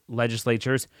Republican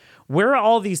legislatures? Where are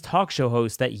all these talk show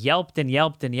hosts that yelped and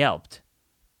yelped and yelped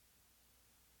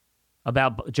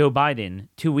about Joe Biden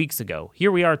 2 weeks ago?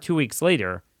 Here we are 2 weeks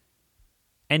later,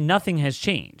 and nothing has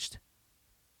changed.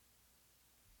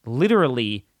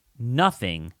 Literally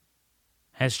nothing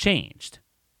has changed.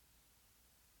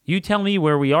 You tell me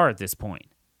where we are at this point.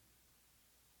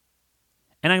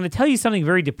 And I'm going to tell you something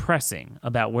very depressing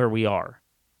about where we are.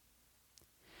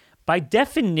 By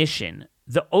definition,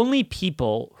 the only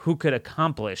people who could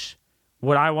accomplish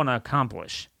what I want to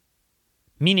accomplish,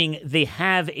 meaning they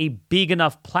have a big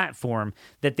enough platform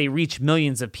that they reach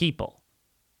millions of people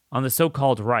on the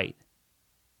so-called right.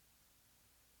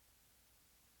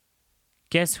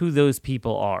 Guess who those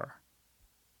people are?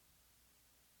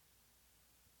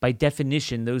 By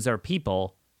definition, those are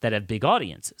people that have big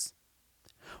audiences.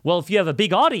 Well, if you have a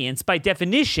big audience, by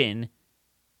definition,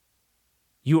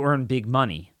 you earn big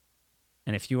money.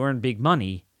 And if you earn big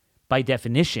money, by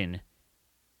definition,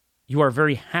 you are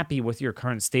very happy with your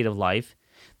current state of life.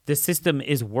 The system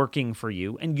is working for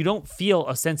you, and you don't feel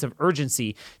a sense of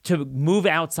urgency to move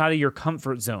outside of your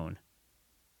comfort zone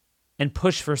and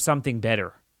push for something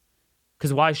better.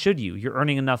 Because why should you? You're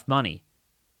earning enough money.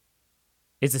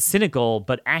 It's a cynical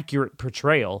but accurate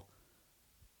portrayal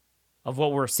of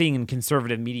what we're seeing in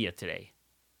conservative media today.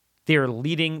 They are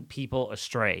leading people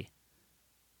astray.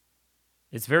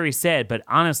 It's very sad, but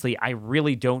honestly, I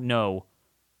really don't know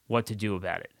what to do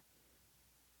about it.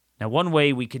 Now, one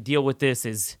way we could deal with this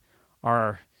is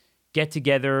our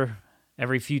get-together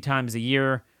every few times a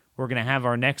year. We're going to have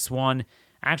our next one.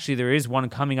 Actually, there is one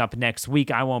coming up next week.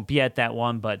 I won't be at that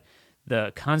one, but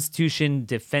the Constitution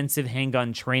Defensive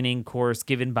Handgun Training course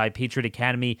given by Patriot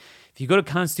Academy. If you go to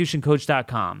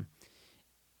constitutioncoach.com,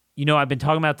 I've been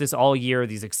talking about this all year,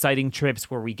 these exciting trips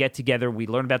where we get together, we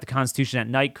learn about the Constitution at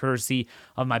night, courtesy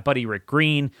of my buddy Rick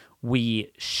Green.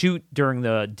 We shoot during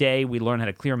the day. We learn how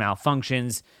to clear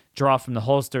malfunctions, draw from the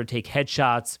holster, take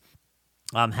headshots,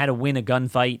 how to win a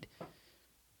gunfight.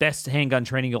 Best handgun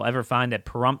training you'll ever find at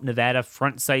Pahrump, Nevada,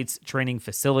 Front Sights Training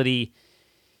Facility.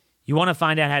 You want to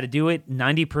find out how to do it?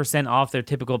 90% off their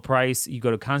typical price. You go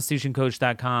to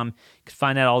constitutioncoach.com. You can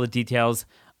find out all the details.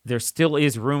 There still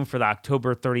is room for the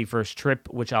October 31st trip,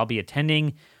 which I'll be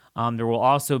attending. There will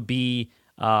also be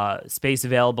space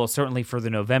available, certainly for the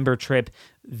November trip.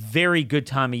 Very good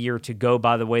time of year to go,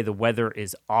 by the way. The weather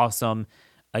is awesome.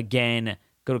 Again,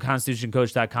 Go to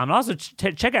constitutioncoach.com. And also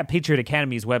check out Patriot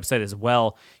Academy's website as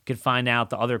well. You can find out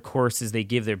the other courses they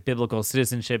give, their biblical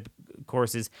citizenship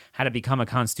courses, how to become a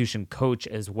Constitution coach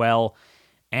as well.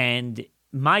 And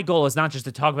my goal is not just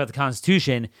to talk about the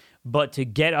Constitution, but to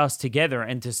get us together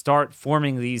and to start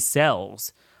forming these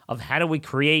cells of how do we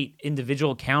create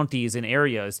individual counties and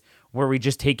areas where we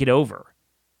just take it over.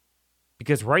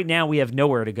 Because right now we have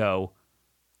nowhere to go.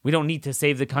 We don't need to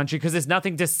save the country because there's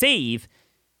nothing to save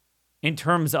in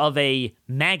terms of a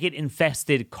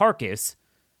maggot-infested carcass.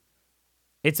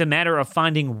 It's a matter of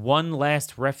finding one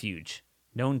last refuge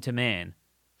known to man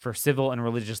for civil and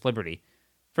religious liberty.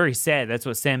 Very sad. That's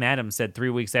what Sam Adams said 3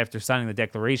 weeks after signing the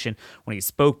Declaration when he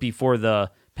spoke before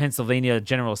the Pennsylvania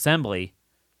General Assembly.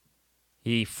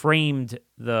 He framed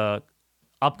the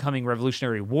upcoming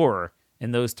Revolutionary War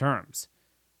in those terms.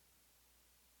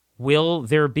 Will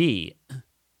there be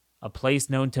a place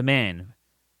known to man,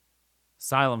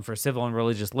 asylum for civil and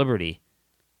religious liberty?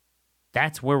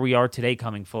 That's where we are today,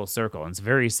 coming full circle. And it's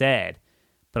very sad,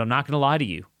 but I'm not going to lie to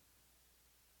you.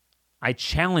 I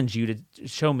challenge you to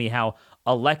show me how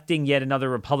electing yet another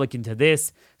Republican to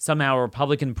this, somehow a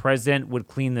Republican president would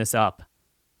clean this up.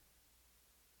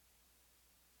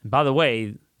 And by the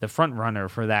way, the front runner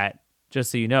for that,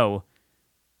 just so you know,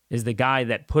 is the guy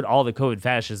that put all the COVID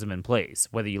fascism in place,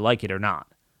 whether you like it or not.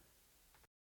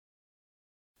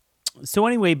 So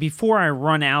anyway, before I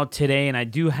run out today, and I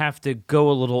do have to go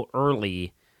a little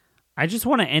early, I just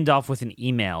want to end off with an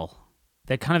email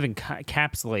that kind of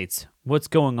encapsulates what's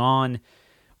going on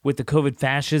with the COVID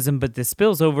fascism, but this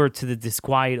spills over to the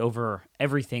disquiet over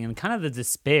everything and kind of the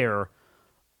despair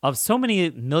of so many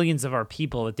millions of our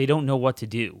people that they don't know what to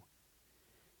do.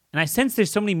 And I sense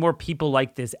there's so many more people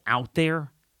like this out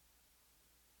there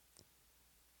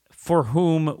for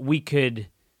whom we could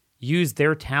use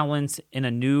their talents in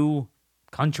a new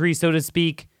country, so to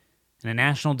speak, in a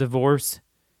national divorce.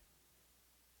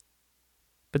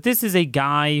 But this is a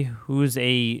guy who's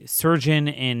a surgeon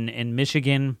in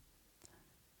Michigan,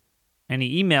 and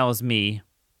he emails me.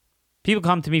 People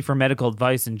come to me for medical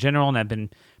advice in general, and I've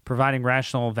been providing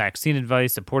rational vaccine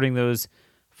advice, supporting those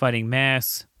fighting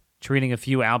masks, treating a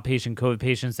few outpatient COVID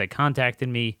patients that contacted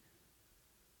me.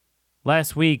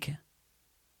 Last week,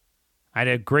 I had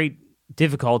a great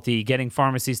difficulty getting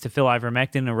pharmacies to fill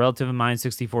ivermectin. A relative of mine,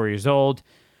 64 years old,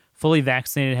 fully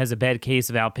vaccinated, has a bad case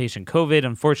of outpatient COVID.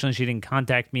 Unfortunately, she didn't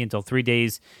contact me until 3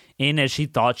 days in, as she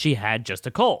thought she had just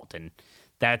a cold. And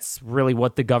that's really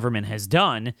what the government has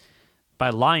done by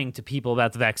lying to people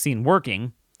about the vaccine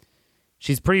working.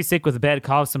 She's pretty sick with a bad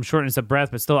cough, some shortness of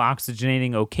breath, but still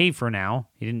oxygenating okay for now.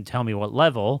 He didn't tell me what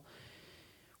level.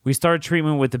 We started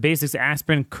treatment with the basics: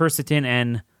 aspirin, quercetin,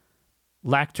 and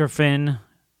lactoferrin.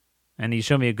 And he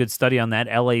showed me a good study on that,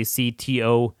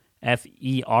 LACTOFERRIN.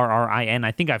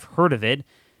 I think I've heard of it.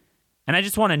 And I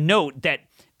just want to note that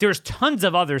there's tons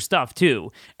of other stuff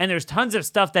too. And there's tons of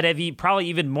stuff that have probably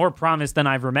even more promise than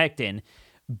ivermectin,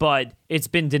 but it's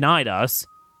been denied us.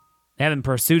 They haven't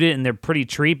pursued it, and they're pretty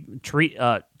cheap.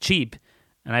 And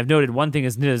I've noted one thing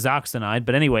is nitazoxanide.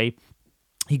 But anyway,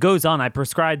 he goes on. I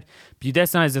prescribed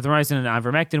budesonide, azithromycin, and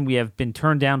ivermectin. We have been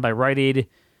turned down by Rite Aid,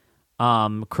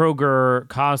 Kroger,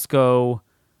 Costco,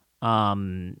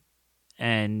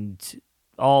 and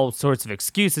all sorts of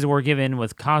excuses were given.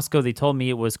 With Costco, they told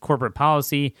me it was corporate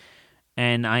policy,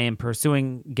 and I am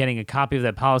pursuing getting a copy of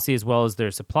that policy as well as their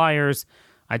suppliers.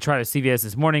 I tried a CVS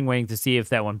this morning, waiting to see if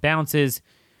that one bounces.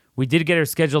 We did get her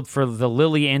scheduled for the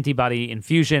Lilly antibody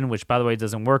infusion, which, by the way,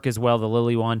 doesn't work as well, the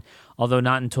Lilly one, although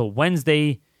not until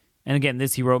Wednesday. And again,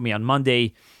 this he wrote me on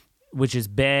Monday, which is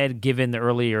bad given the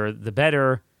earlier the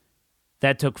better.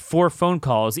 That took 4 phone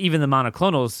calls, even the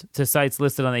monoclonals, to sites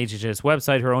listed on the HHS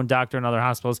website. Her own doctor and other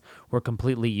hospitals were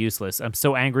completely useless. I'm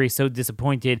so angry, so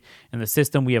disappointed in the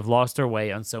system. We have lost our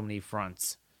way on so many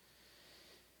fronts.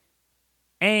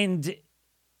 And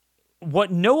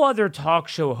what no other talk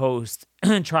show host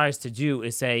tries to do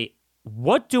is say,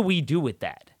 what do we do with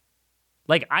that?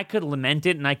 Like, I could lament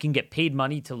it and I can get paid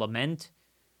money to lament,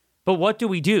 but what do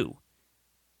we do?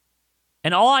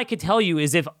 And all I could tell you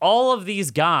is if all of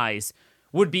these guys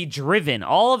would be driven,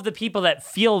 all of the people that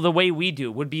feel the way we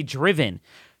do would be driven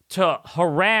to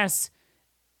harass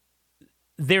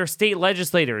their state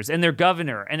legislators and their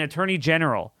governor and attorney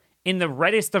general in the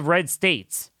reddest of red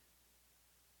states.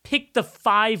 Pick the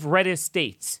 5 reddest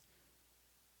states.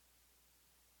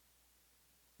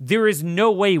 There is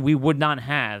no way we would not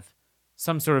have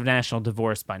some sort of national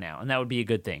divorce by now, and that would be a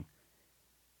good thing.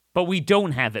 But we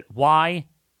don't have it. Why?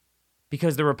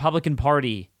 Because the Republican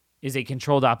Party is a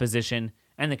controlled opposition,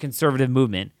 and the conservative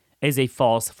movement is a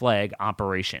false flag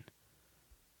operation.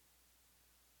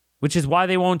 which is why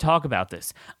they won't talk about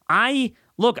this. I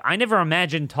never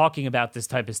imagined talking about this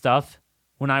type of stuff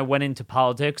when I went into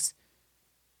politics.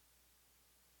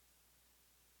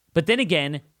 But then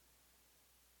again,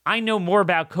 I know more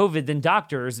about COVID than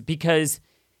doctors because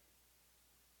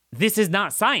this is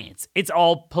not science. It's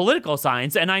all political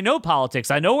science, and I know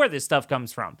politics. I know where this stuff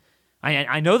comes from.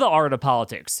 I know the art of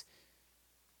politics.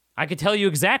 I could tell you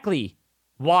exactly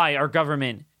why our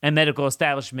government and medical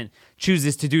establishment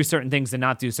chooses to do certain things and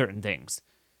not do certain things.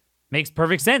 Makes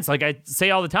perfect sense. Like I say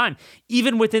all the time,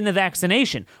 even within the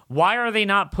vaccination, why are they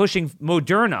not pushing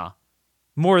Moderna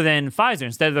more than Pfizer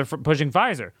instead of pushing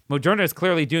Pfizer? Moderna is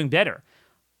clearly doing better.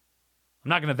 I'm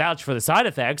not going to vouch for the side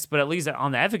effects, but at least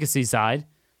on the efficacy side.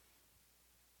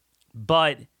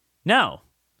 But no.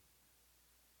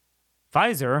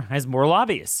 Pfizer has more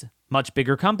lobbyists, much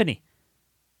bigger company.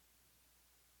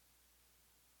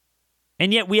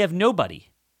 And yet we have nobody.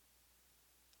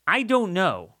 I don't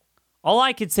know. All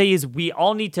I could say is we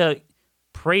all need to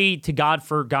pray to God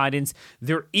for guidance.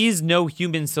 There is no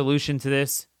human solution to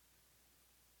this.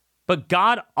 But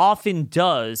God often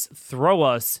does throw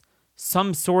us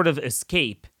some sort of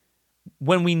escape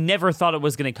when we never thought it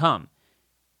was going to come.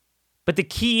 But the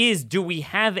key is, do we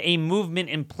have a movement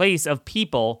in place of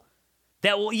people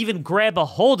that will even grab a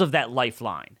hold of that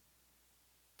lifeline?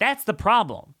 That's the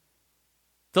problem.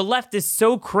 The left is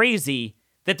so crazy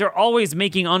that they're always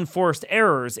making unforced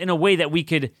errors in a way that we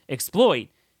could exploit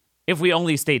if we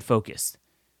only stayed focused.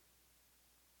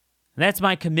 And that's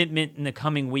my commitment in the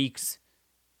coming weeks.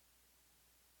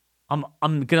 I'm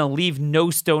going to leave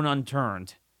no stone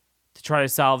unturned to try to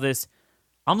solve this.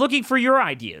 I'm looking for your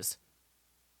ideas.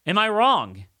 Am I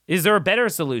wrong? Is there a better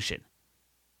solution?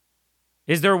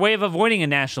 Is there a way of avoiding a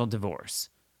national divorce?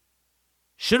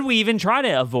 Should we even try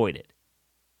to avoid it?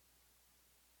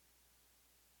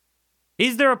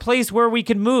 Is there a place where we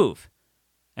can move?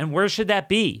 And where should that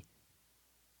be?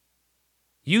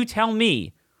 You tell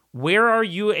me, where are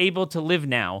you able to live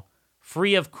now,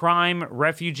 free of crime,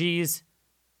 refugees,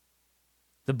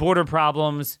 the border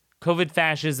problems, COVID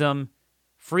fascism,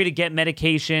 free to get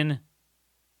medication,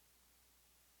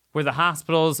 where the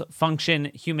hospitals function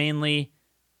humanely,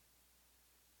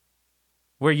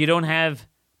 where you don't have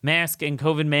mask and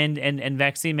COVID and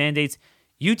vaccine mandates?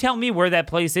 You tell me where that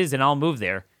place is and I'll move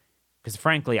there. Because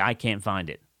frankly, I can't find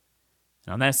it.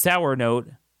 And on that sour note,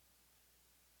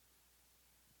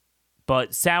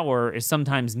 but sour is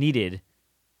sometimes needed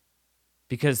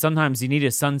because sometimes you need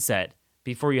a sunset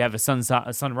before you have a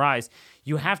sunrise.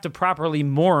 You have to properly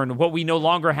mourn what we no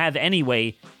longer have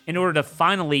anyway in order to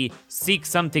finally seek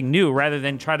something new rather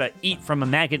than try to eat from a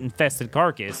maggot-infested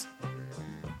carcass.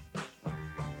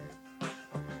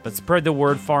 But spread the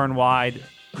word far and wide.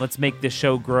 Let's make this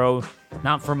show grow.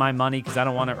 Not for my money, because I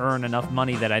don't want to earn enough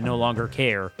money that I no longer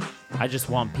care. I just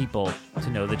want people to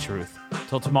know the truth.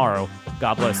 Till tomorrow,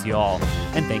 God bless you all,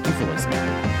 and thank you for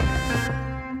listening.